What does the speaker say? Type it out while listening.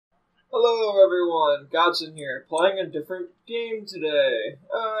Hello everyone, Godson here, playing a different game today.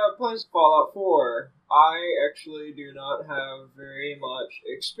 Playing Fallout 4. I actually do not have very much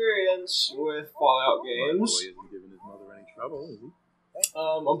experience with Fallout games. Boy isn't giving his mother any trouble, is he?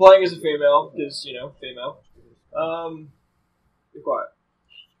 I'm playing as a female, because, you know, female. Be quiet.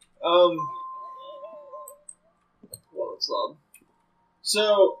 Well, it's loud.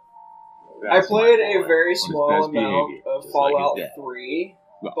 So, I played a very small amount of Fallout 3.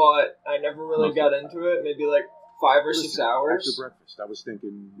 Well, but I never really got into it, maybe like 5 or 6 hours. After breakfast, I was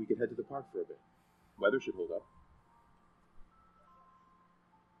thinking we could head to the park for a bit. Weather should hold up.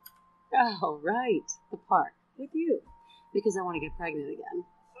 Oh, right. The park. With you. Because I want to get pregnant again.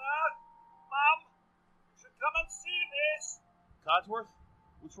 Sir? Mom? You should come and see this! Codsworth?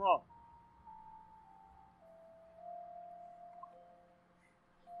 What's wrong?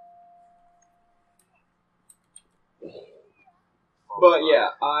 But yeah,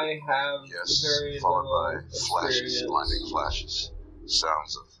 I have Yes, very followed little by flashes, blinding flashes,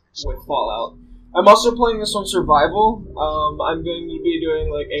 sounds of with Fallout. I'm also playing this on survival. I'm going to be doing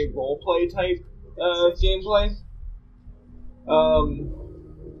like a roleplay type gameplay.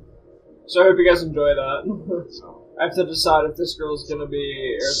 So I hope you guys enjoy that. I have to decide if this girl's gonna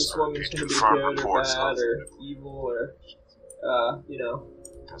be, or this woman's gonna be good or bad or evil or, you know.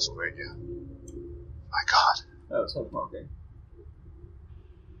 Pennsylvania. My God. Oh, it's not talking.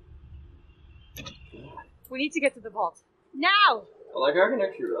 We need to get to the vault. Now! I like how I can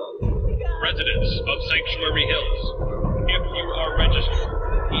actually run. Residents of Sanctuary Hills, if you are registered,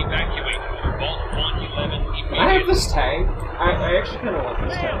 evacuate to Vault 111 immediately. I have this tank. I actually kind of want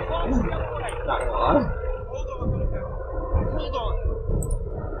this tank. Not gonna lie. Hold on.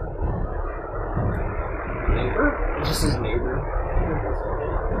 Neighbor? It just says neighbor.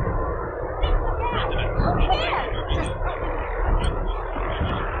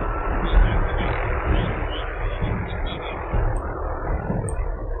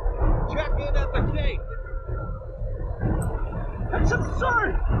 Check in at the gate. That's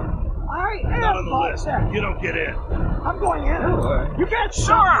absurd. I am Not on the list. You don't get in. I'm going in. Oh, You can't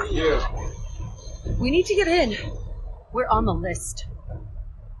stop me. yeah. We need to get in. We're on the list.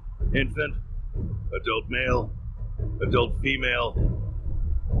 Infant, adult male, adult female.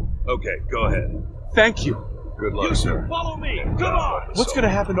 Okay, go ahead. Thank you. Good luck, sir. Follow me. Come on. What's going to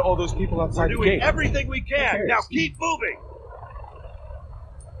happen to all those people We're outside the doing gate? everything we can. Now keep moving.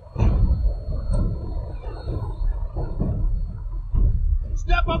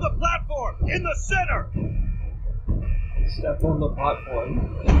 Step on the platform in the center. Step on the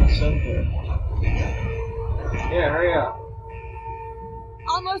platform in the center. Yeah, hurry up.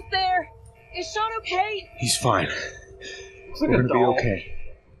 Almost there. Is Sean okay? He's fine. It's like We're a going to be doll. okay.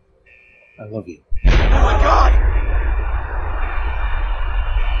 I love you. Oh my God!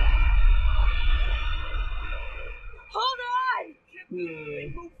 Hold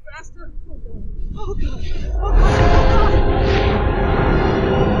on! Move faster. Oh, God. Oh, God.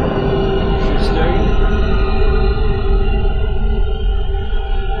 Interesting.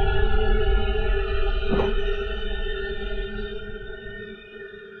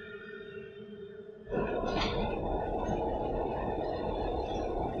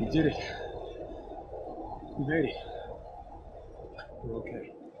 You did it. You made it. We're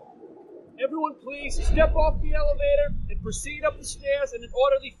okay. Everyone please step off the elevator and proceed up the stairs in an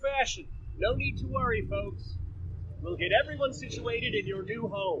orderly fashion. No need to worry, folks. We'll get everyone situated in your new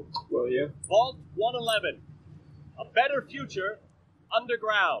home. Will you? Vault 111. A better future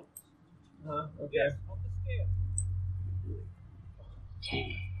underground. Huh? Okay. Yes, up the stairs.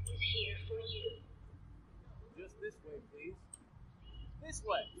 is here for you. Just this way, please. This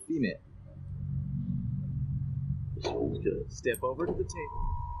way. Female. Good. Step over to the table.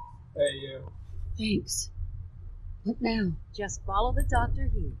 Hey, you. Thanks. What now? Just follow the doctor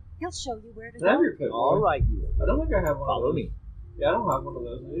here. He'll show you where to Can I have go. your pit boy? All right, you. I don't think I have one Follow of those. me. Yeah, I don't have one of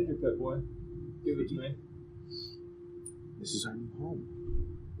those. I need your pit boy. Give it to me. This is our new home.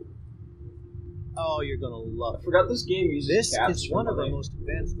 Oh, you're gonna I love it. forgot this game uses This cats is for one of our money. most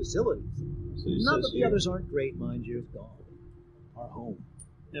advanced facilities. So it Not says that the here. others aren't great, mind you. Gone. Our home.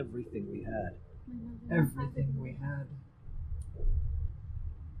 Everything we had. Everything we had.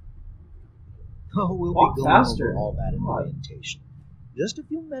 Oh, we'll Walk be going faster. over all that in God. orientation. Just a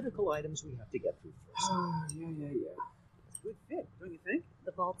few medical items we have to get through first. Yeah. Good fit, don't you think?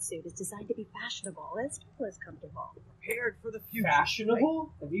 The vault suit is designed to be fashionable as well as comfortable. Prepared for the future.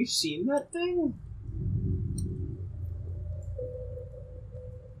 Fashionable? Have you seen that thing?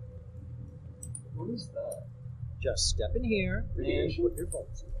 What is that? Just step in here and Radiation? put your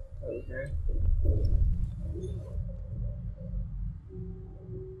bolts in. Okay.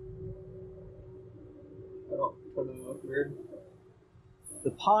 I don't put it look weird.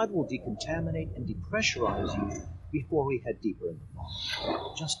 The pod will decontaminate and depressurize you before we head deeper in the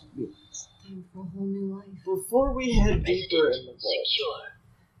vault. Just relax. Time for a whole new life. Before we head deeper in the vault. Secure.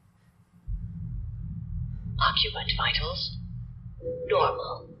 Occupant vitals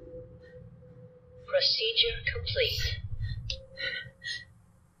normal. Procedure complete.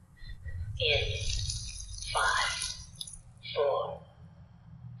 In 5, 4,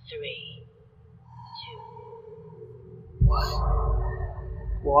 3, 2, 1.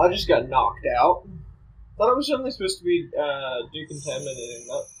 Well, I just got knocked out. Thought it was only supposed to be decontaminating,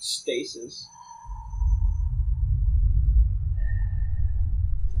 not stasis.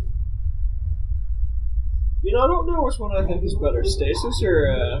 You know, I don't know which one I think is better, stasis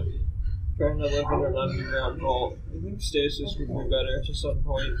or trying to live in an underground vault. I think stasis would be better to some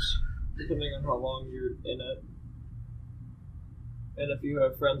points, depending on how long you're in it. And if you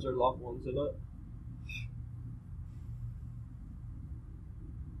have friends or loved ones in it.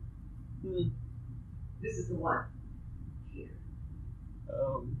 This is the one. Here.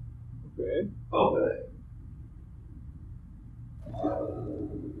 Okay. Okay.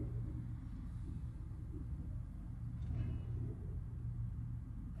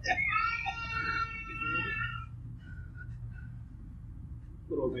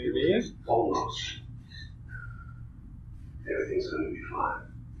 Little baby. Almost. Everything's gonna be fine.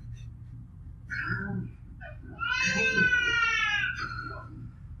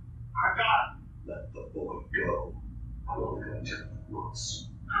 I got it. Let the boy go. I'm only gonna tell him once.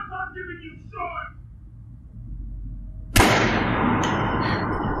 I'm not giving you shot.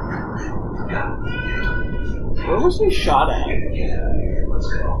 Where was he shot at? Yeah, let's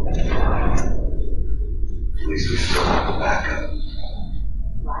go. At least we still have the backup.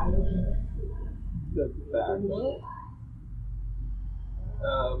 The backup?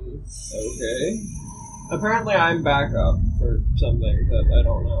 Okay. Apparently I'm backup for something that I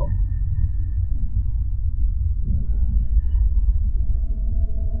don't know.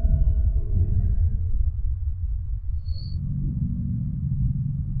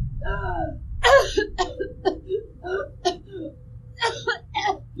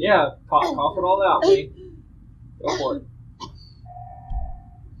 Yeah, cough it all out, me. Go for it.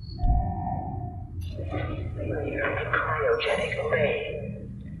 Cryogenic array.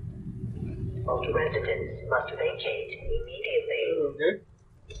 Most residents must vacate immediately. Okay.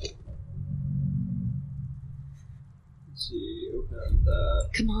 Let's see, open up that.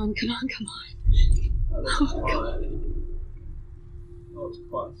 Come on, come on, come on. That is fine. Oh, it's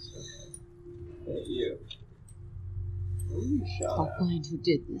plus. Okay. Hey, you. Who are you shot I'll at? find who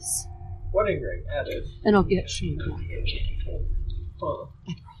did this. Wedding ring added. And I'll get Shane back. Huh.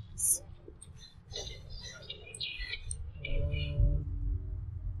 I promise.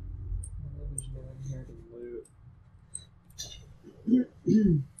 There's no one here to loot. Maybe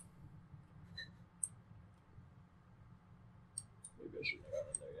I shouldn't have gone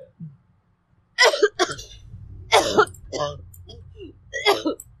in there yet.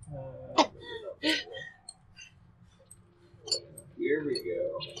 Here we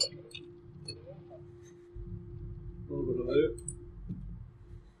go. A little bit of loot.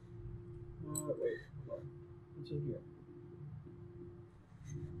 Wait, hold on. What's in here?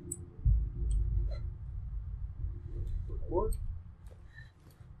 Board?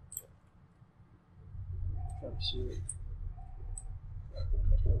 Jumpsuit.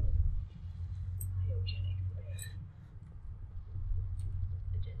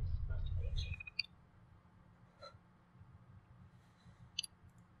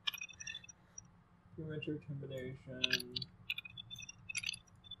 Premature termination.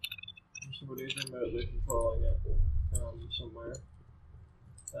 Somebody's remotely controlling it from somewhere.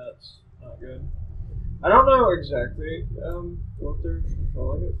 That's not good. I don't know exactly what they're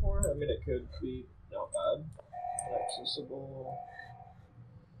controlling it for. I mean, it could be not bad. Accessible.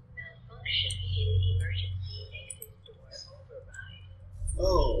 Malfunction in emergency exit door override.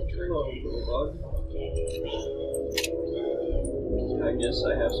 Oh, hello, little bug. I guess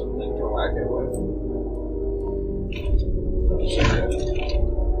I have something to whack it with.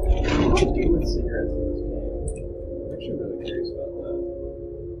 What do you do with cigarettes in this game? I'm actually really curious about that.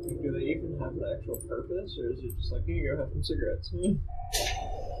 Like, do they even have an actual purpose, or is it just like, here you go, have some cigarettes?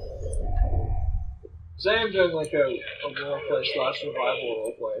 Say I'm doing like a roleplay / survival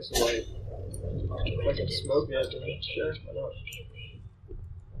roleplay, so like, if I can smoke it, then sure, why not?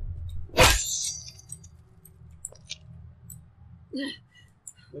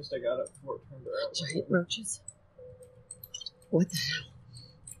 At least I got it before it turned around. Giant roaches. What the hell?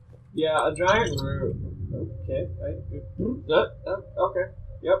 Yeah, a giant root. Okay. Okay.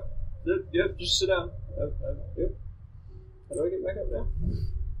 Yep. Yep. Just sit down. Yep. How do I get back up now?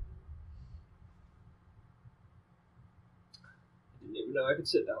 I didn't even know I could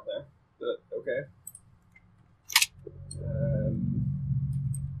sit down there, but okay.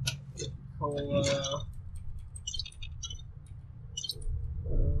 Cola.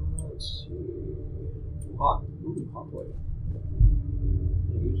 Let's see. Hot. Ooh, hot plate.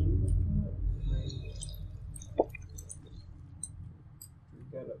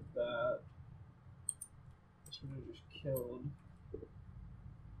 Drink out of that. This one I just killed.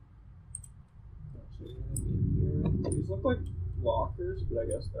 These look like lockers, but I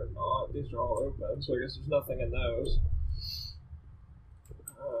guess they're not. These are all open, so I guess there's nothing in those.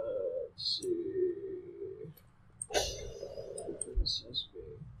 Let's see. What this must be.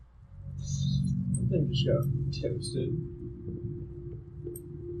 Something just got toasted.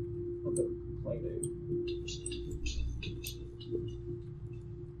 I'm not complaining.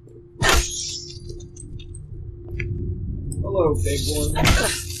 Hello, big one.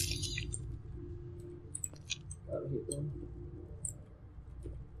 Gotta hate them.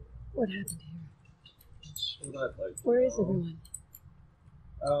 What happened here? Where is everyone?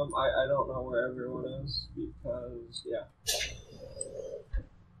 I don't know where everyone is because, yeah.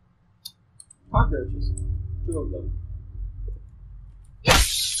 Cockroaches. 2 of them.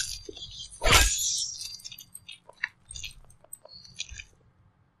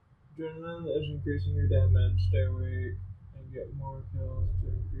 Adrenaline is increasing your damage. Stay awake and get more kills to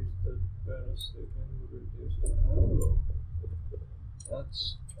increase the bonus sleeping would reduce it. Oh. That's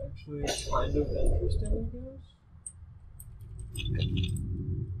actually kind of interesting, I guess.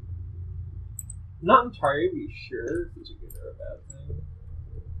 Not entirely sure if it's a good or a bad thing.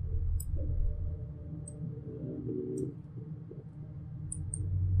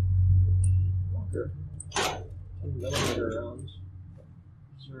 Walker. 10mm rounds.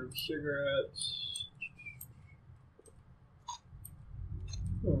 Reserve cigarettes.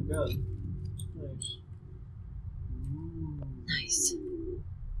 Oh, gun. Nice. Nice.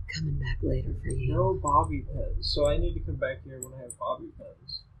 Coming back later for you. No bobby pins, so I need to come back here when I have bobby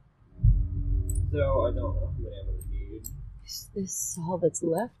pins. Though I don't know how many I'm going to need. Is this all that's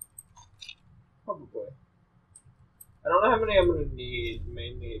left? Probably. I don't know how many I'm going to need,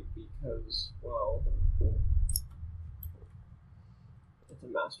 mainly because, well, it's a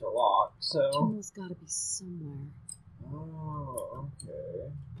master lock, so... Terminal's gotta be somewhere. Oh,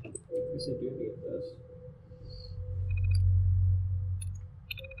 okay. I guess I do need this.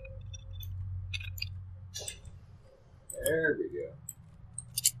 There we go.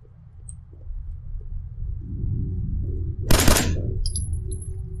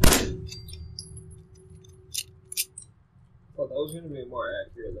 Well, that was going to be more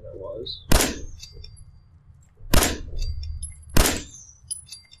accurate than it was.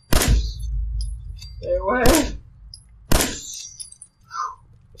 Stay away!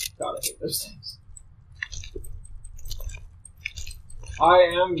 God, I hate those things. I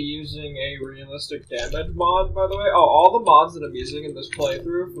am using a realistic damage mod, by the way. Oh, all the mods that I'm using in this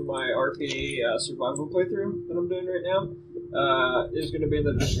playthrough for my RP survival playthrough that I'm doing right now is going to be in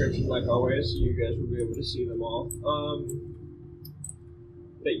the description, like always, so you guys will be able to see them all.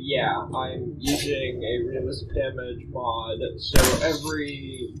 But yeah, I'm using a realistic damage mod, so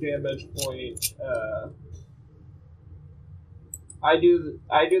every damage point, I do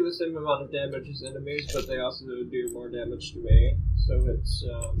the same amount of damage as enemies, but they also do more damage to me. So it's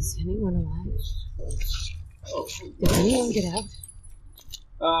Is anyone alive? Oh. Did anyone get out?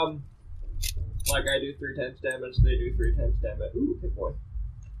 Like I do 3 times damage, they do 3 times damage. Ooh, hit boy.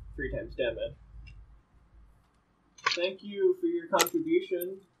 3 times damage. Thank you for your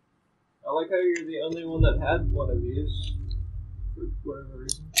contribution. I like how you're the only one that had one of these, for whatever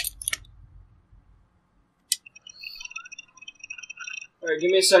reason. Alright,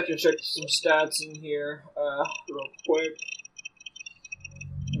 give me a sec to check some stats in here, real quick.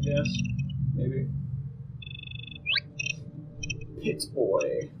 I guess. Maybe. Pits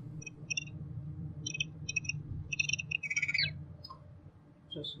boy.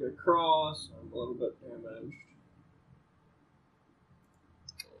 Jessica Cross, I'm a little bit damaged.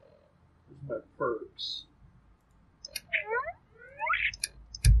 There's my perks.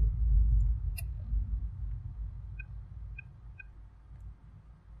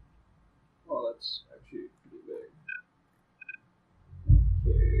 Oh, that's actually pretty big.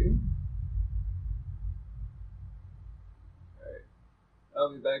 Okay. Alright.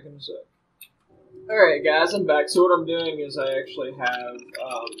 I'll be back in a sec. Alright guys, I'm back. So what I'm doing is I actually have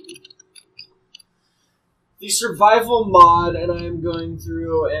the survival mod, and I am going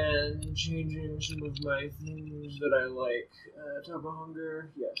through and changing some of my things that I like. Top of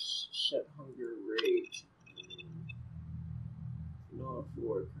hunger, yes. Set hunger rate. Not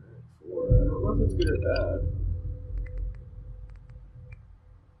 4, current 4. I don't know if it's good or bad.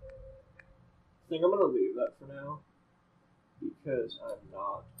 I think I'm gonna leave that for now because I'm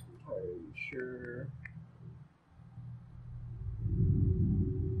not entirely sure.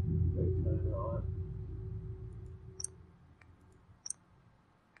 Wait, can I not?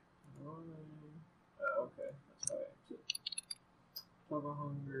 Oh, okay, that's how I exit. Top of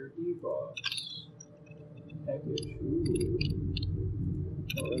hunger, debuffs. Package, ooh.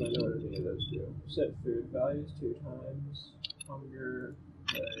 Don't really know what any of those do. Set food values 2 times. Hunger,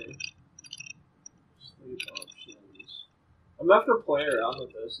 okay. Sleep options. I'm gonna have to play around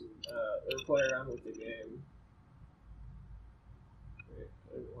with this and or play around with the game. Wait,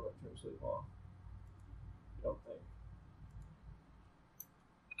 I didn't want to turn sleep off. I don't think.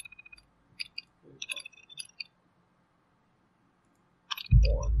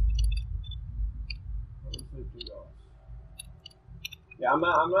 One. Yeah, I'm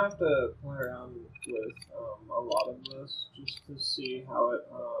gonna have to play around with a lot of this just to see how it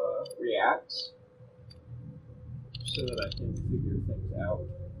reacts, so that I can figure things out.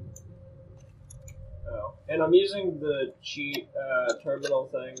 Oh, and I'm using the cheat terminal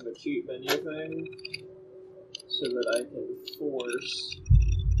thing, the cheat menu thing, so that I can force.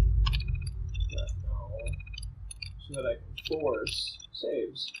 No, so that I can force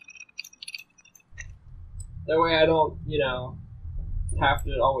saves. That way I don't, you know, have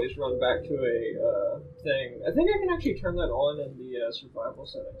to always run back to a thing. I think I can actually turn that on in the survival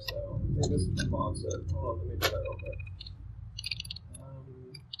settings, though. I think this is the mod set. Hold on, let me do that real quick.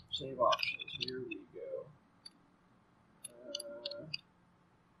 Save options. Here we go.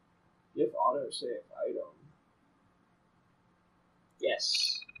 If auto save item.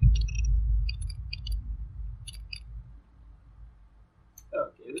 Yes.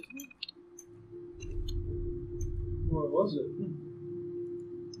 Oh, gave it to me? What was it?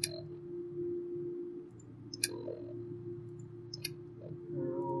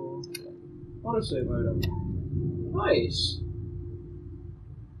 Autosave item. Nice!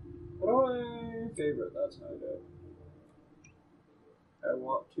 How do I favorite? That's how I do it. I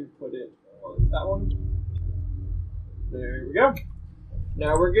want to put it on that one. There we go.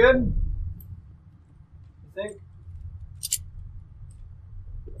 Now we're good. I think.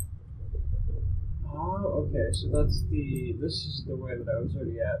 Oh, okay, so that's this is the way that I was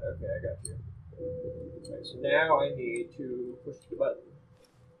already at. Okay, I got you. Okay, so now I need to push the button.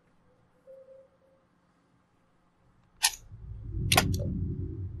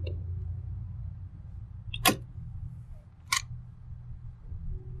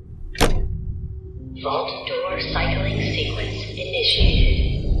 Vault door cycling sequence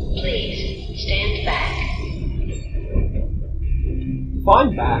initiated. Please stand back.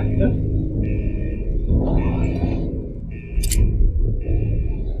 Fine back.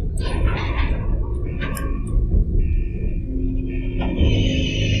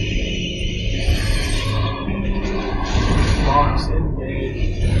 Box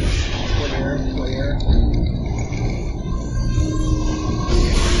engaged. Clear, clear.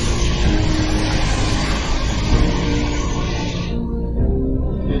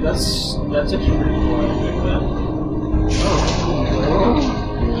 Dude, that's actually pretty cool. I think that. Oh.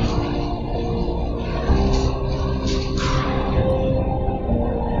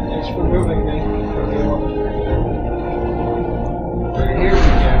 Thanks for moving me. Right, here we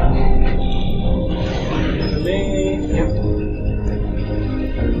go. For me, yep.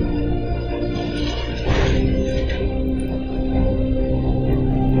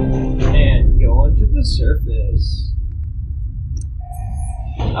 And going to the surface.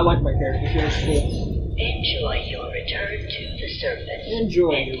 I like my character here, it's cool. Enjoy your return to the surface.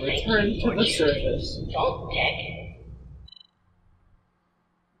 Enjoy your return to the surface. Vault Tech.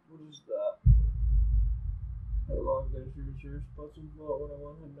 What is that? How long did you reserve spots in vault? When I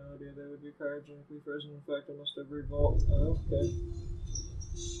had no idea they would be cryogenically frozen. In fact, almost every vault. Oh, okay.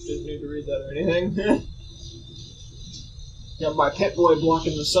 Didn't need to read that or anything. Got my pet boy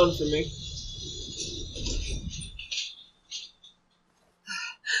blocking the sun for me.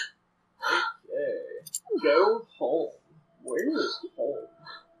 Go home. Where is home?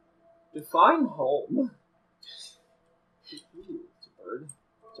 Define home. Ooh, it's a bird.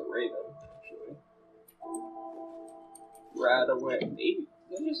 It's a raven, actually. Rat away. Baby.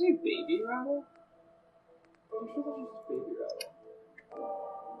 Did I just say baby rattle? I'm sure that was just baby rattle.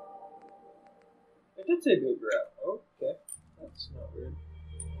 I did say baby rattle. Okay. That's not weird.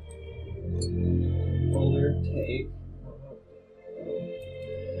 Folder, take.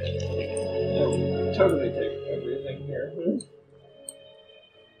 Yeah, totally take everything here.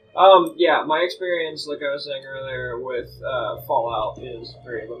 Yeah, my experience, like I was saying earlier, with Fallout is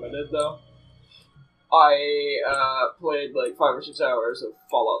very limited, though. I played like 5 or 6 hours of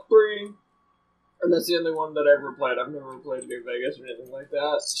Fallout 3, and that's the only one that I ever played. I've never played New Vegas or anything like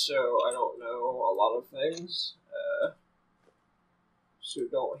that, so I don't know a lot of things. So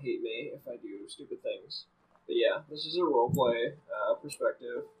don't hate me if I do stupid things. But yeah, this is a roleplay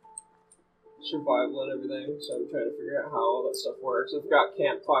perspective. Survival and everything, so I'm trying to figure out how all that stuff works. I've got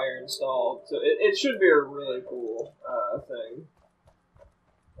campfire installed, so it should be a really cool thing.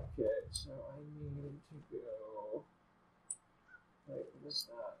 Okay, so I need to go... Wait, what is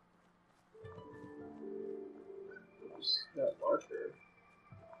that? What's that marker?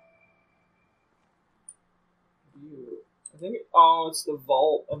 I think... Oh, it's the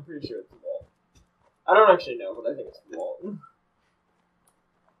vault. I'm pretty sure it's the vault. I don't actually know, but I think it's the vault.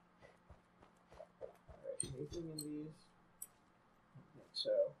 Anything in these? So,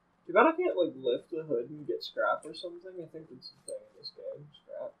 too bad I can't like lift the hood and get scrap or something. I think that's the thing in this game,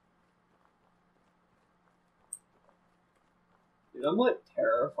 scrap. Dude, I'm like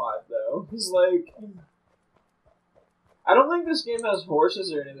terrified though. Cause like, I don't think this game has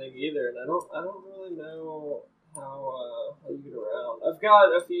horses or anything either, and I don't really know how you get around. I've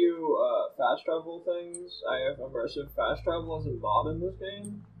got a few fast travel things. I have immersive fast travel as a mod in this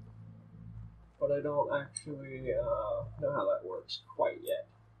game. But I don't actually know how that works quite yet.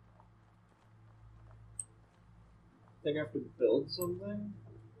 I think I have to build something?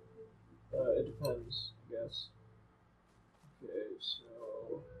 It depends, I guess. Okay,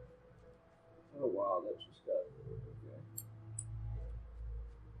 so... Oh wow, that just got...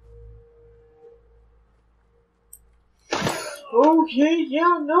 Okay,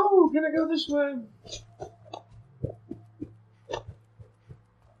 yeah, no, gonna go this way.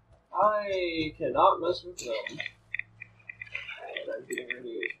 I cannot mess with them. And I'm getting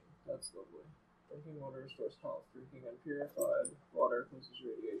radiation. That's lovely. Drinking water restores health. Drinking unpurified water causes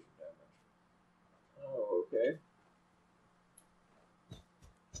radiation damage. Oh, okay.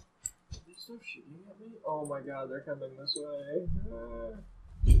 Are they still shooting at me? Oh my god, they're coming this way.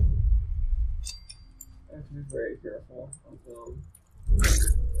 I have to be very careful of them.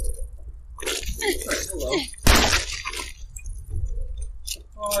 Hello.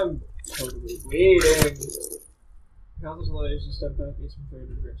 Oh, I'm totally bleeding. Health is low, just step back, eat some food,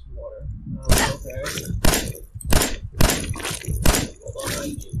 and drink some water. Okay. Hold on, I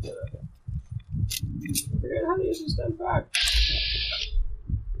need to... I forget how to use the step back.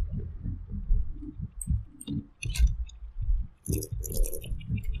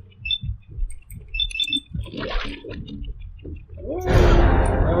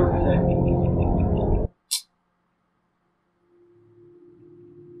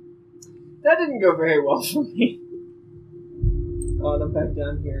 That didn't go very well for me. Oh, and I'm back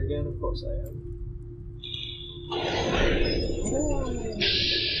down here again. Of course I am.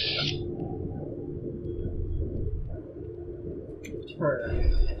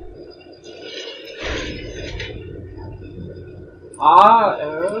 Turn. Ah,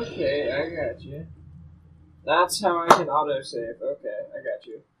 okay, I got you. That's how I can autosave. Okay, I got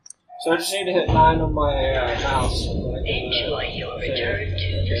you. So I just need to hit 9 on my mouse. Enjoy your return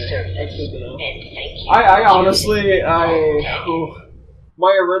to the surface, and thank you. I honestly,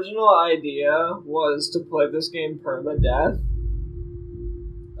 my original idea was to play this game permadeath,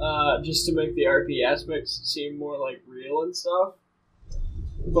 just to make the RP aspects seem more like real and stuff.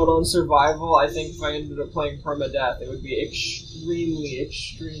 But on survival, I think if I ended up playing permadeath, it would be extremely,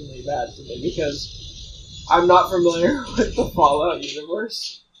 extremely bad for me because I'm not familiar with the Fallout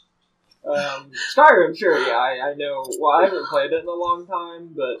universe. Skyrim, sure, yeah, I know. Well, I haven't played it in a long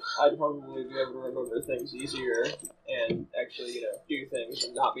time, but I'd probably be able to remember things easier and actually, do things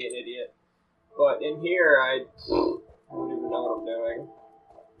and not be an idiot. But in here, I don't even know what I'm doing.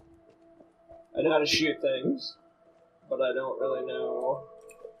 I know how to shoot things, but I don't really know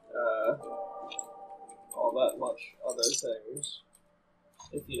all that much other things,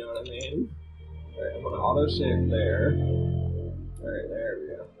 if you know what I mean. Alright, I'm gonna autosave there. Alright, there we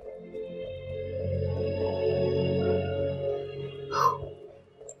go.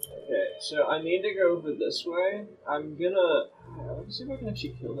 Okay, so I need to go over this way. I'm gonna... Let's see if I can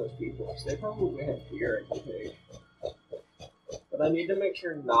actually kill those people, because they probably have fear I can take. But I need to make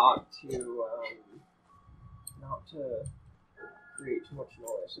sure not to create too much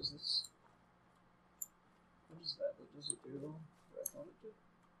noise. Is this... What is that? What does it do? What I thought it did?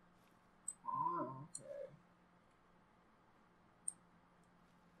 Ah, okay.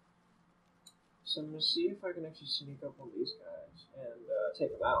 So I'm gonna see if I can actually sneak up on these guys and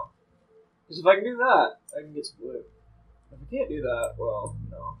take them out. Because if I can do that, I can get some loot. If I can't do that, well,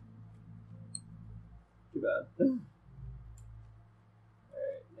 no. Too bad.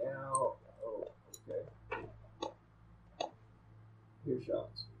 Alright, now... Oh, okay. Here's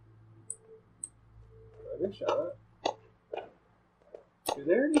shots. Do I get shot at? Do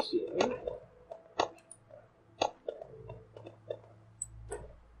they already see me?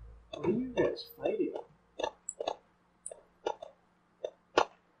 What are you guys fighting?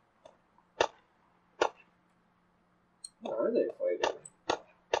 What are they fighting?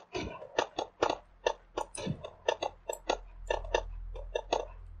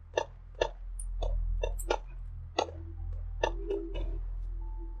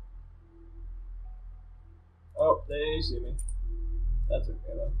 Oh, they see me. That's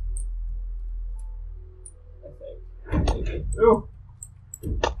okay though. I think. Maybe. Ooh!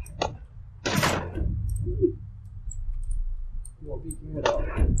 You won't beat your head off.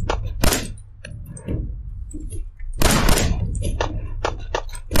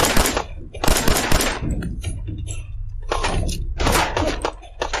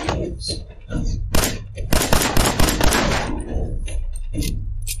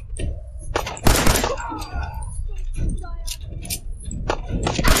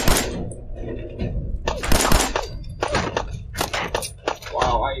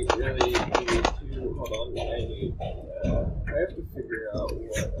 Wow, I really need to. Hold on, I have to figure out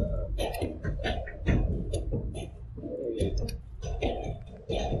what.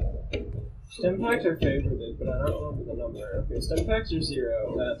 Stem packs are favorited, but I don't remember the number. Okay, stem packs are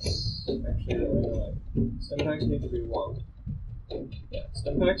 0. That's actually really annoying. Stem packs need to be 1. Yeah,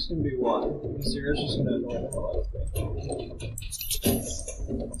 stem packs can be 1. Because 0 is just going to annoy the hell out of me.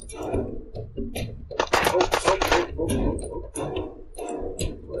 Oh.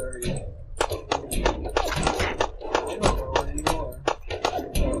 Where are you? I don't know where you are.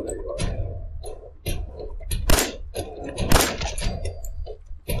 Oh, there you are.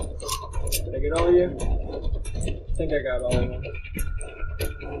 Did I get all of you? I think I got all of them.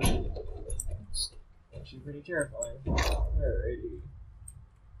 It's actually pretty terrifying. Alrighty.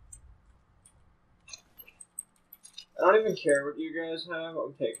 I don't even care what you guys have,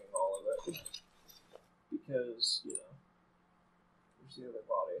 I'm taking all of it. Because, you know, there's the other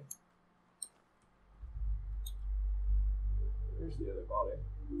body. Where's the other body?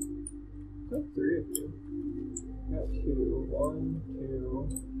 I got 3 of you. Got 2. 1, 2.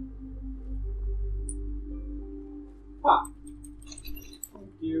 Ha!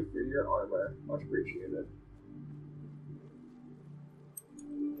 Thank you for your armor. Much appreciated.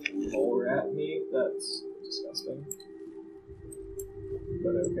 Whole rat meat? That's disgusting.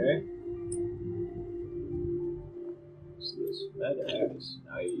 But okay. What's this? Med-X.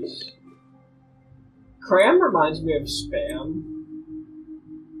 Nice. Cram reminds me of Spam.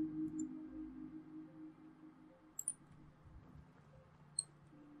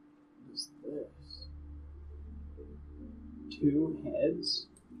 What is this? 2 heads?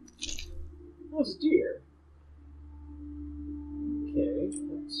 Oh, it's a deer. Okay,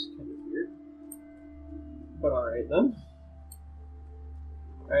 that's kind of weird. But alright then.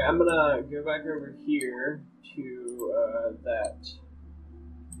 Alright, I'm gonna go back over here to that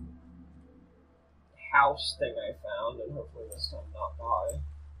house thing I found, and hopefully this time not die.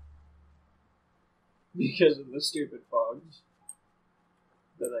 Because of the stupid bugs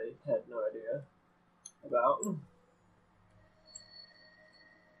that I had no idea about.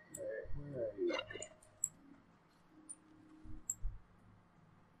 Alright, where are you?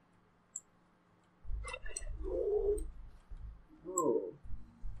 Oh.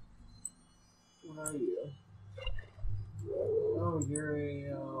 What are you? Oh, you're a,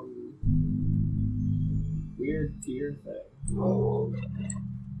 weird deer thing.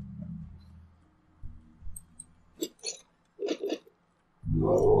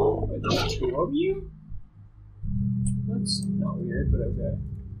 Wait, there's 2 of you? That's not weird, but okay.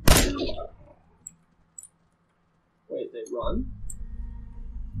 Wait, they run?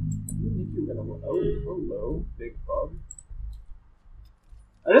 I didn't think you were gonna run. Oh, hello, big bug.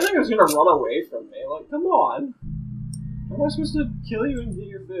 I didn't think it was gonna run away from me. Like, come on! How am I supposed to kill you and get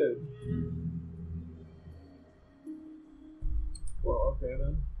your food? Well, okay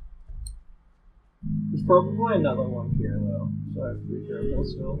then. There's probably another one here though, so I have to be careful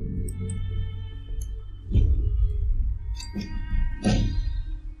still.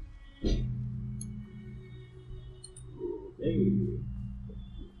 Okay.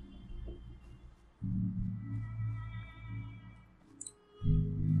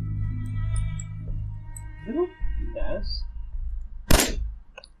 Little nest.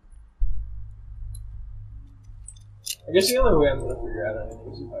 I guess the only way I'm gonna figure out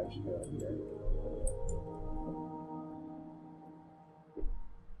anything is if I actually go in here.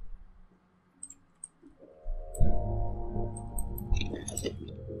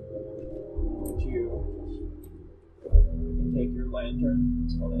 Would you take your lantern?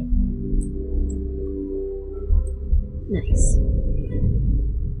 It's funny. Nice.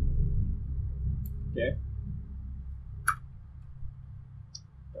 Okay.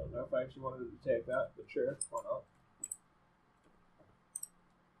 Don't know if I actually wanted to take that, but sure, why not?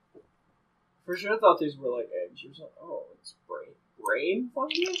 For sure I thought these were like eggs or something. Oh, it's brain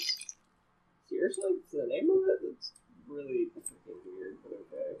fungus? Seriously? It's the name of it? It's really freaking weird, but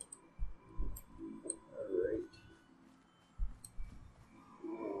okay. Alright.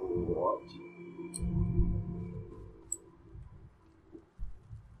 What?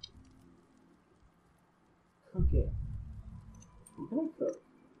 Cooking. What can I cook?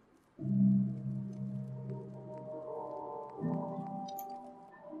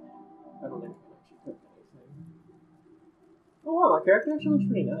 I don't think I can actually cook anything. Oh wow, my character actually looks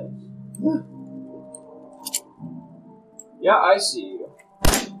pretty nice. Yeah, I see you.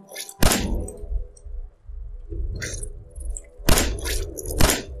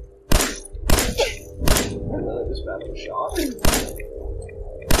 Really, this bad of a shot.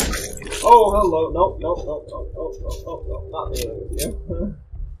 Oh, hello. Nope, nope, nope, nope, nope, nope, nope, nope. Not dealing with you.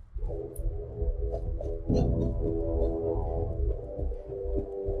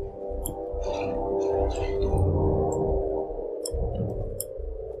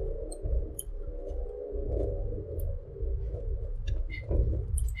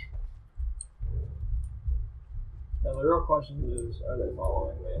 Now the real question is, are they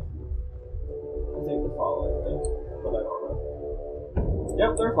following me? I think they're following me, but I don't know.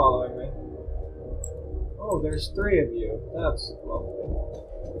 Yep, they're following me. Oh, there's 3 of you. That's lovely.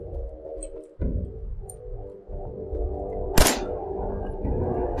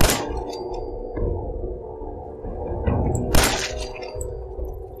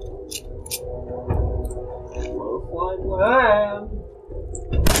 Low flying land.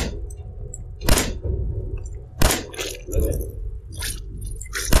 Really?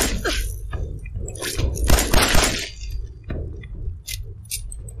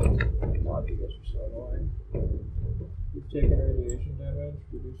 God, you guys are so annoying. You've taken radiation damage,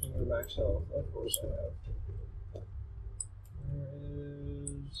 reducing your max health. Of course I have. There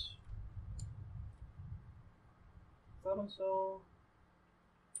is... thought I saw...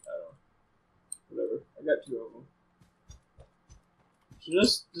 I don't know. Whatever. I got 2 of them. So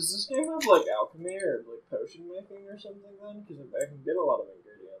does this game have like alchemy or like potion making or something then? Because I can get a lot of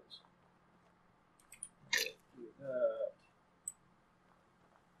ingredients. Do that.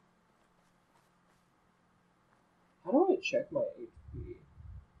 How do I check my HP?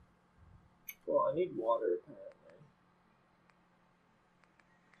 Well, I need water apparently.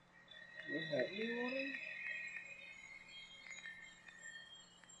 Do I have any water?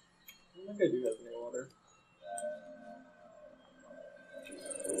 I don't think I do have any water.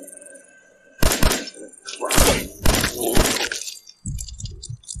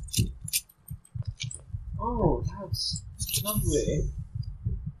 Oh, that's lovely.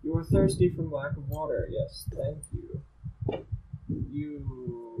 You are thirsty from lack of water. Yes, thank you. Wait,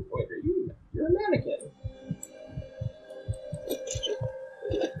 you're a mannequin.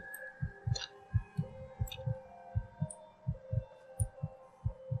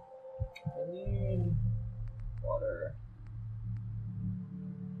 I need water.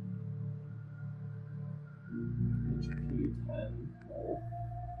 HP 10. Oh.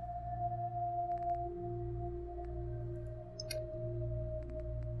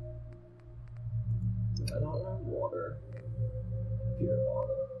 I don't have water. Pure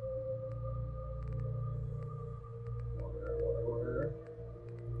water. Water.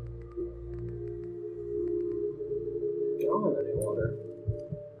 I don't have any water.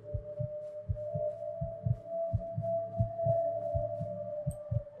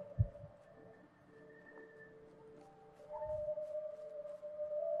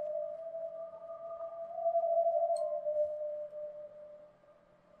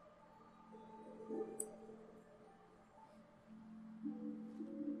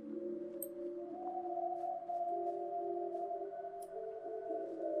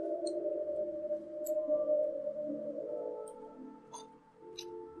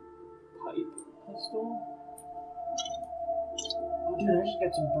 Pistol? Oh, dude, I just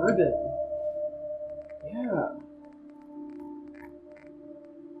got some bourbon. Yeah.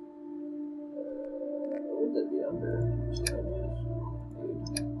 What would that be under?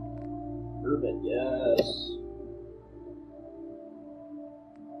 Bourbon, yes.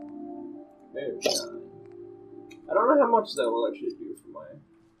 Moonshine. I I don't know how much that will actually do for my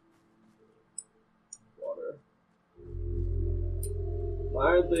water.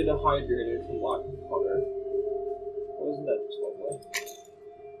 Mildly dehydrated from lack of water. Wasn't that just lovely?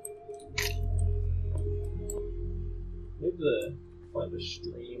 Need to find a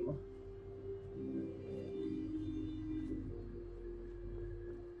stream.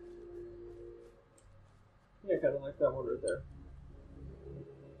 Yeah, kind of like that one right there.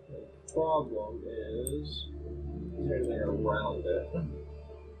 The problem is there anything around it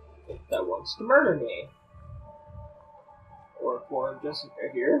that wants to murder me? Or poor Jessica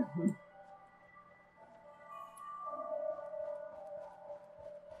here.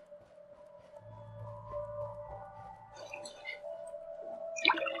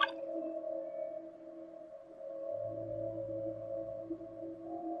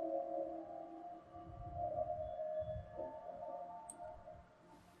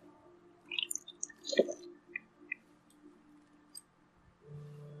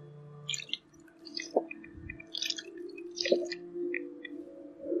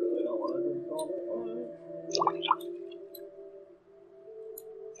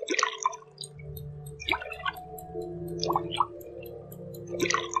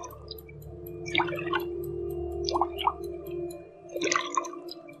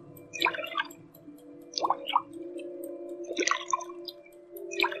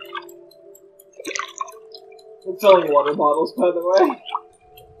 I'm filling water bottles, by the way.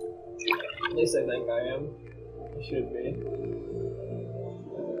 At least I think I am. I should be.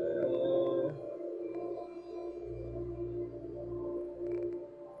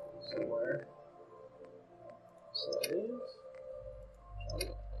 Somewhere. Settings.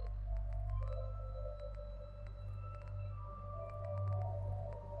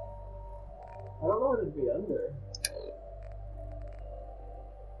 I don't know what it'd be under.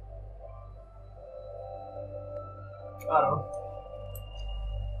 I don't know.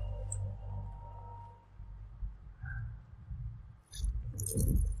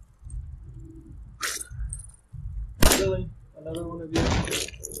 Really? Another one of you?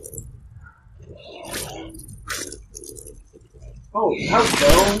 Oh,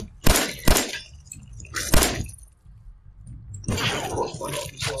 hello! Of course, my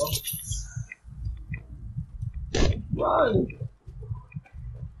health is low. Run!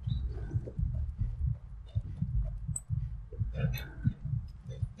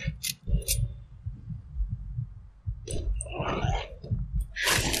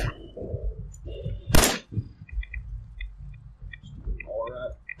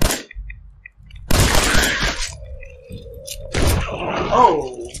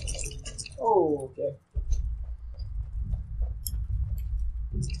 Oh! Oh, okay.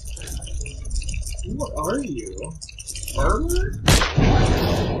 What are you? Armour?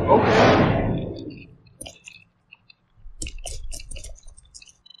 Okay.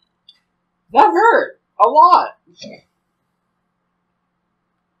 That hurt! A lot!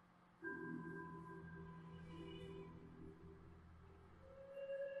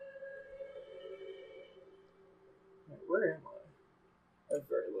 Where am I? I have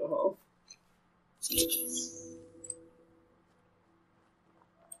very low health.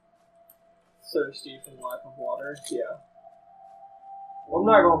 Thirsty from lack of water, yeah. Well, I'm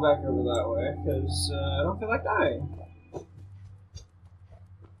not going back over that way, because I don't feel like dying.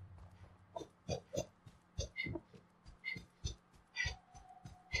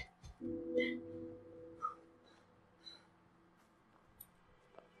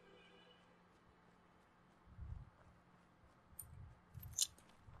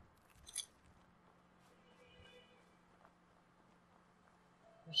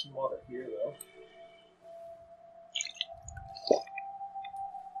 There's some water here, though.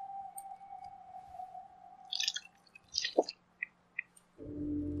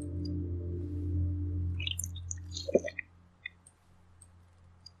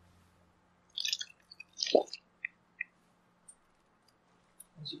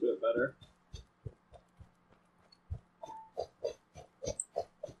 That's a bit better.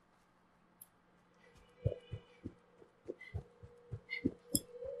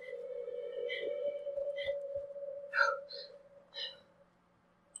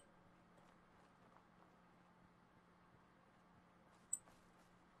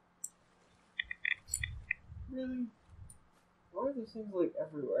 Really? Why are these things like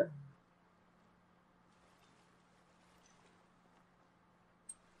everywhere?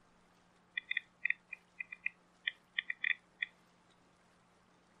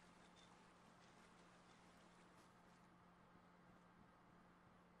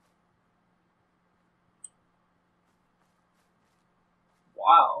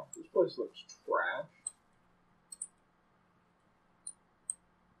 Wow, this place looks trash.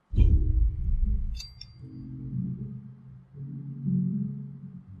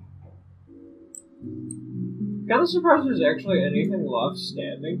 Kind of surprised there's actually anything left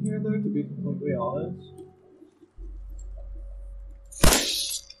standing here, though, to be completely honest.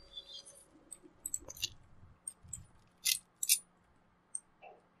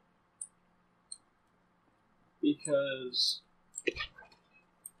 Because,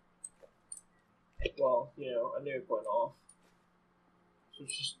 well, you know, I knew it went off. So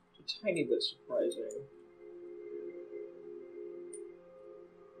it's just a tiny bit surprising.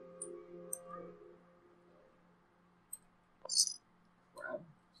 Grab.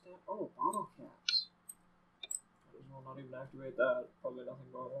 Oh, bottle caps. Might as well not even activate that. Probably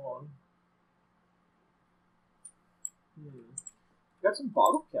nothing going on. Got some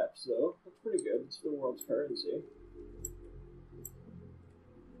bottle caps though. That's pretty good. It's the world's currency.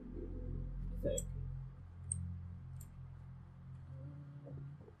 I think.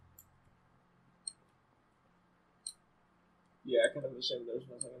 Yeah, I kind of assumed there's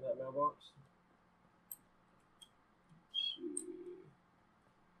nothing in that mailbox. Let's see.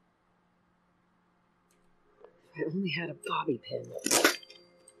 I only had a bobby pin. I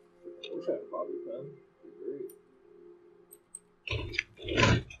wish I had a bobby pin. That'd be great.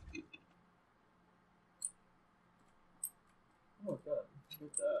 Oh, God. Look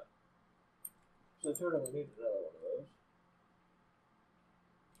at that. So I totally need another one of those.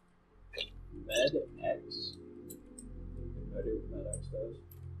 Med X. No idea what Med X does.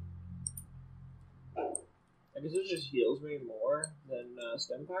 I guess it just heals me more than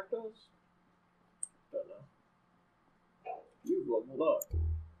Jetpack does? Don't know. You've leveled up.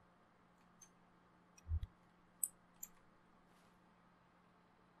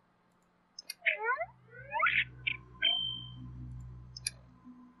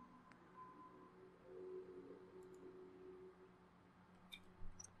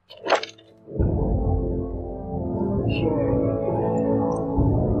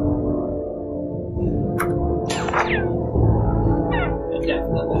 I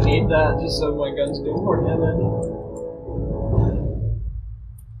definitely need that just so my guns do more damage.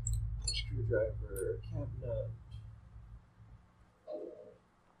 Screwdriver, cabinet.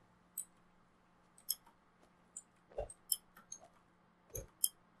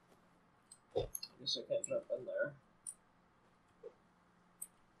 I guess I can't jump in there.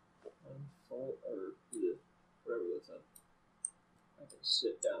 Unfold, or whatever that's at. I can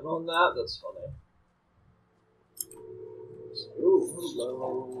sit down on that, that's funny. Ooh, hello.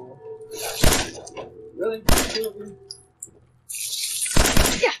 Really?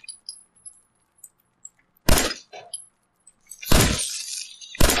 Yeah.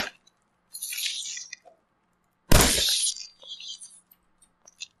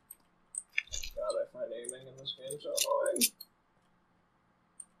 God, I find aiming in this game so annoying.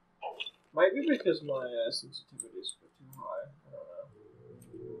 Might be because my sensitivity is a bit too high. I don't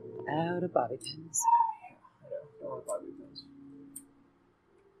know. Out of bobby pins. I know. I don't want bobby pins.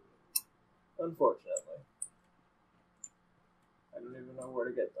 Unfortunately. I don't even know where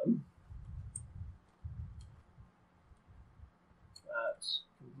to get them. That's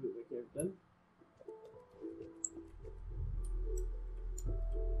completely caved in.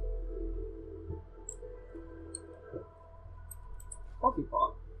 Coffee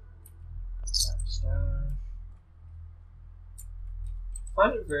pot. Stash. I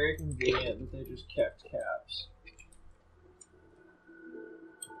find it very convenient that they just kept caps.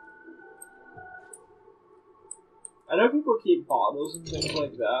 I know people keep bottles and things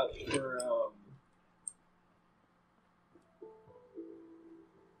like that for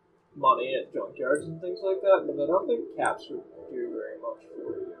money at junkyards and things like that, but I don't think caps would do very much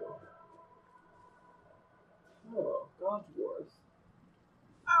for you. Oh, Godsworth.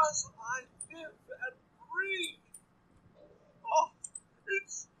 As I live and breathe. Oh,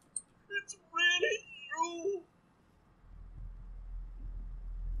 it's really you.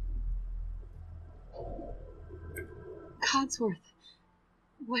 Codsworth,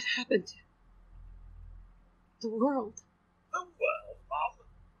 what happened to the world? The world, Mum?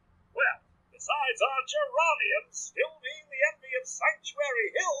 Well, besides our geraniums still being the envy of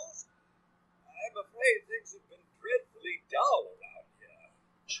Sanctuary Hills, I'm afraid things have been dreadfully dull around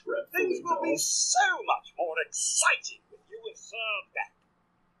here. Things will be so much more exciting with you and Sir back.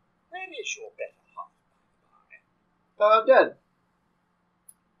 Where is your better half, by the by? Dead.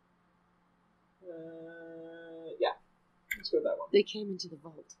 Yeah. Let's go with that one. They came into the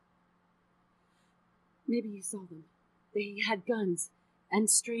vault. Maybe you saw them. They had guns and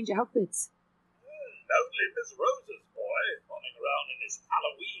strange outfits. Only Miss Rose's boy running around in his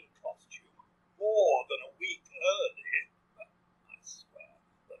Halloween costume more than a week early. I swear,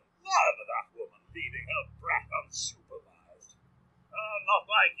 the nerve of that woman leading her brat unsupervised. Not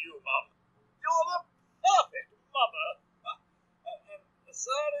like you, Mum. You're the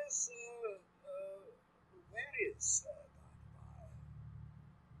Sir is, where is Sir, by the by?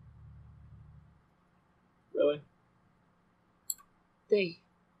 Really?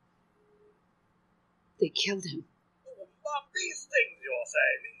 They killed him. Oh, Mum, these things you're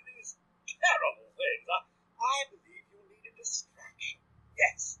saying, these terrible things, I believe you need a distraction.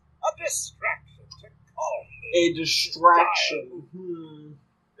 Yes, a distraction to calm this. A distraction.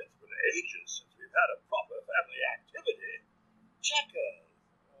 It's been ages since we've had a proper family activity. Checkers,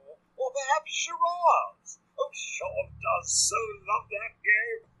 or perhaps charades. Oh, Sean does so love that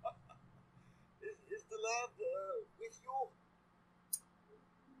game. Is the lad with you?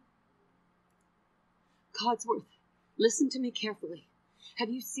 Codsworth, listen to me carefully.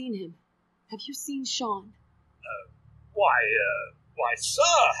 Have you seen him? Have you seen Sean? Why,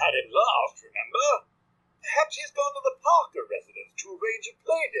 Sir had him last, remember? Perhaps he's gone to the Parker residence to arrange a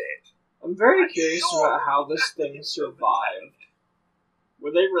play date. I'm very curious about how this thing survived. Were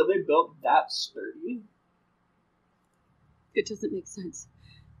they really built that sturdy? It doesn't make sense.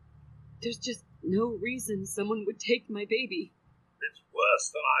 There's just no reason someone would take my baby. It's worse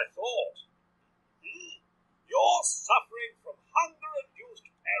than I thought. You're suffering from hunger-induced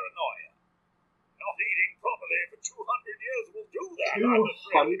paranoia. Not eating properly for 200 years will do that.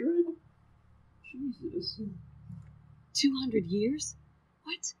 200? Jesus. 200 years?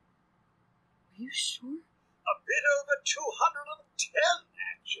 What? Are you sure? A bit over 210,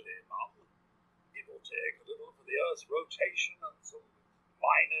 actually, Mum. It will take a little for the Earth's rotation and some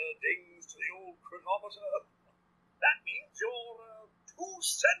minor dings to the old chronometer. That means you're 2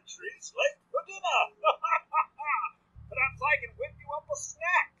 centuries late for dinner. Perhaps I can whip you up a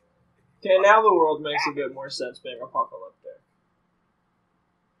snack. Okay, now the world makes a bit more sense being apocalyptic.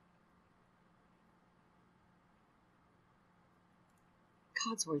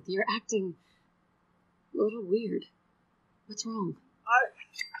 Codsworth, you're acting a little weird. What's wrong? Mum,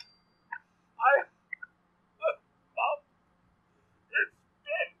 it's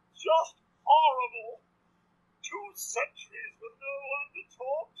been just horrible. 2 centuries with no one to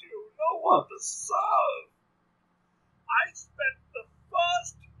talk to, no one to serve. I spent the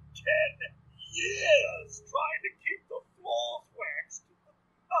first 10 years trying to keep the floors waxed, but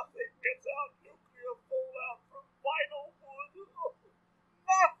nothing gets out nuclear fallout from vinyl wood.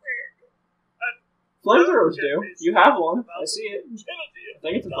 Nothing. And Flamethrowers do. You have one. I see it. I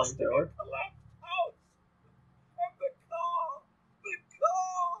think it's a flamethrower. And the car.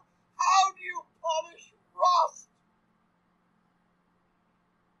 How do you polish rust?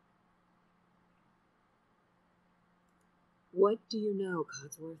 What do you know,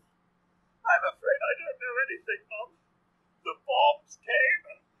 Codsworth? I'm afraid I don't know anything, Mum. The bombs came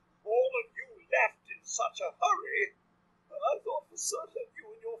and all of you left in such a hurry. I thought for certain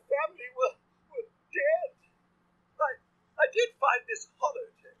you and your family were dead. I did find this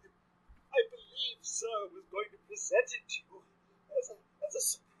holotape. I believe Sir was going to present it to you as a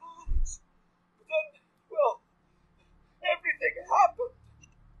surprise. But then, well, everything happened.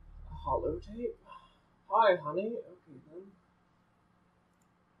 A holotape? Hi, honey. Okay, then.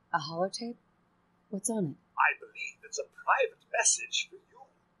 A holotape? What's on it? I believe it's a private message for you.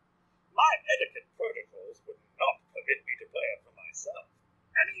 My etiquette protocols would not permit me to play it for myself.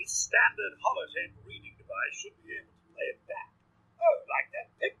 Any standard holotape reading device should be able to play it back. Oh, like that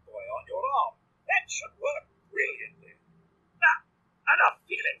big boy on your arm. That should work brilliantly. Now, enough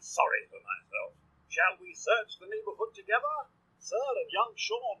feeling sorry for myself. Shall we search the neighborhood together? Sir and young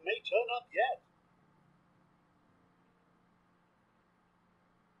Sean may turn up yet.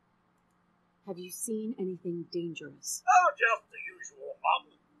 Have you seen anything dangerous? Oh, just the usual,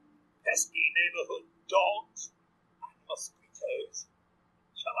 Mum. Pesky neighborhood dogs and mosquitoes.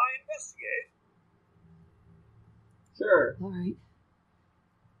 Shall I investigate? Sure. All right.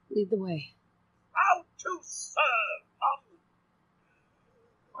 Lead the way. How to serve, Mum?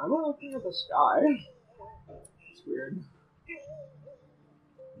 Why am I looking at the sky? It's weird.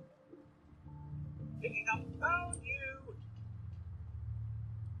 Picking up found you.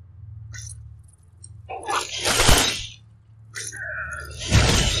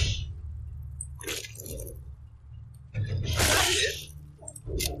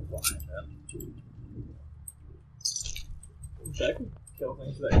 Wish I could kill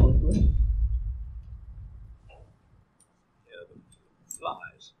things that quickly. Here the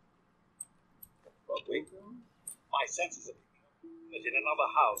flies. But wait, my senses are picking up. But in another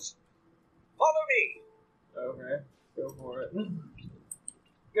house. Follow me. Okay, go for it.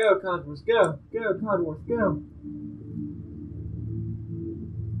 Go, Codsworth, go! Go, Codsworth, go!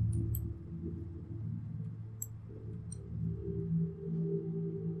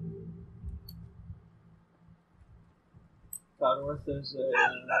 Cottonworth is a...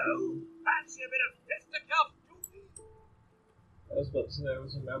 Hello! Fancy a bit of fisticuff, Doofy? I was about to say there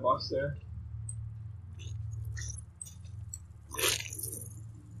was a mailbox there.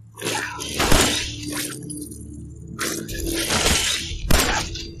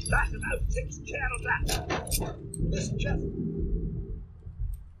 That about takes care of that. This just...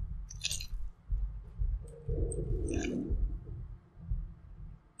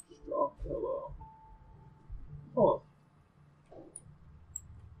 Straw pillow. Huh.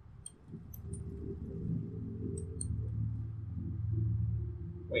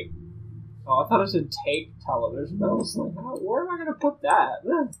 Wait. Oh, I thought it said take television. I was like, where am I gonna put that?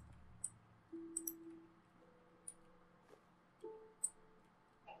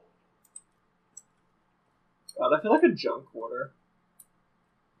 God, I feel like a junk hoarder.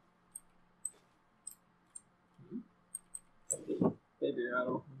 Baby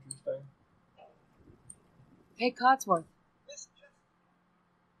rattle, interesting. Hey, Codsworth.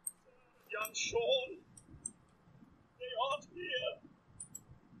 Young Sean, they aren't here.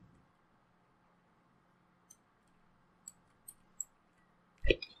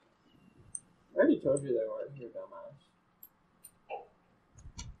 I already told you they weren't here, dumbass.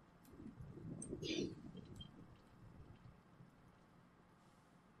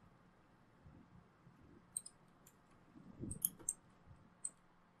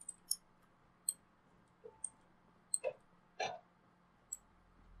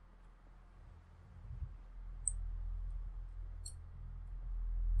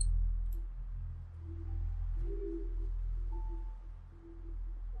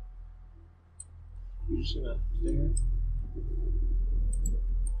 You're just gonna stay here?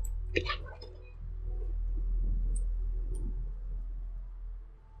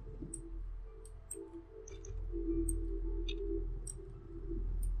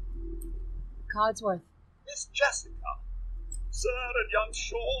 Codsworth. Miss Jessica, sir and young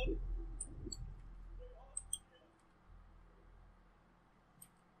Sean.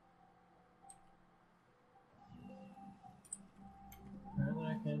 Apparently I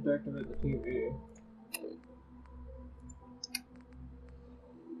can't activate the TV.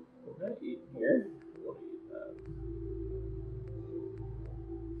 We're gonna eat in here. We'll eat that.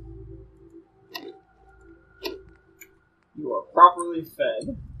 You are properly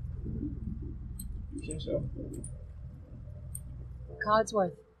fed. You think so?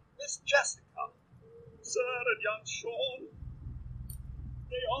 Codsworth. Miss Jessica, sir and young Sean.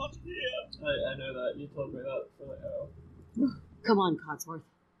 They aren't here. I know that. You told me that for the Come on, Codsworth.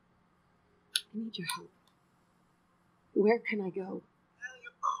 I need your help. Where can I go? Well,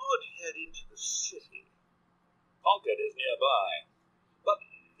 you could head into the city. Concord is nearby. But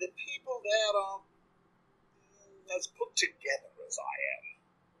the people there are as put together as I am.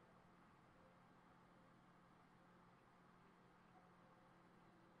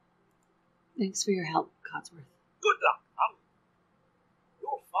 Thanks for your help, Codsworth. Good luck,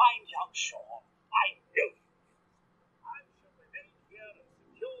 you'll find young Sean. I know you will. I shall remain here and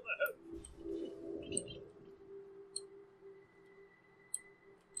secure the home.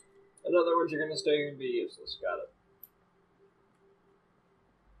 In other words, you're gonna stay here and be useless. Got it.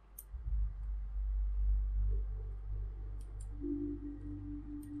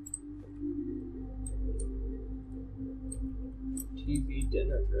 TV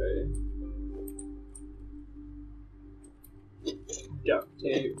dinner tray. Duct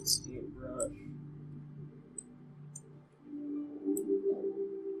tape, steam brush.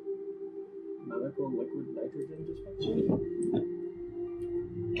 Medical liquid nitrogen dispenser.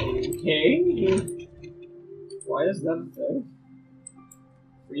 Okay. Why is that a thing?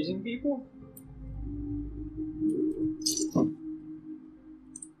 Freezing people?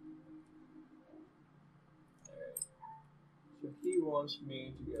 Alright. So he wants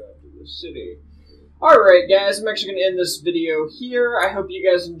me to go into the city. Alright guys, I'm actually going to end this video here. I hope you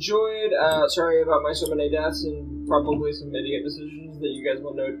guys enjoyed. Sorry about my so many deaths and probably some idiot decisions that you guys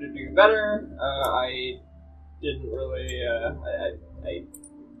will know to do better. I didn't really,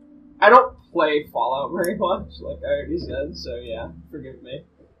 I don't play Fallout very much, like I already said, so yeah, forgive me.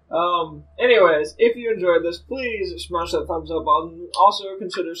 Anyways, if you enjoyed this, please smash that thumbs up button. Also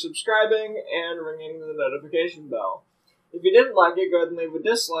consider subscribing and ringing the notification bell. If you didn't like it, go ahead and leave a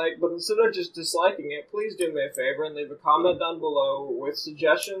dislike, but instead of just disliking it, please do me a favor and leave a comment down below with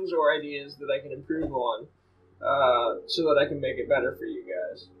suggestions or ideas that I can improve on, so that I can make it better for you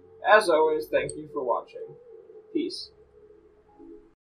guys. As always, thank you for watching. Peace.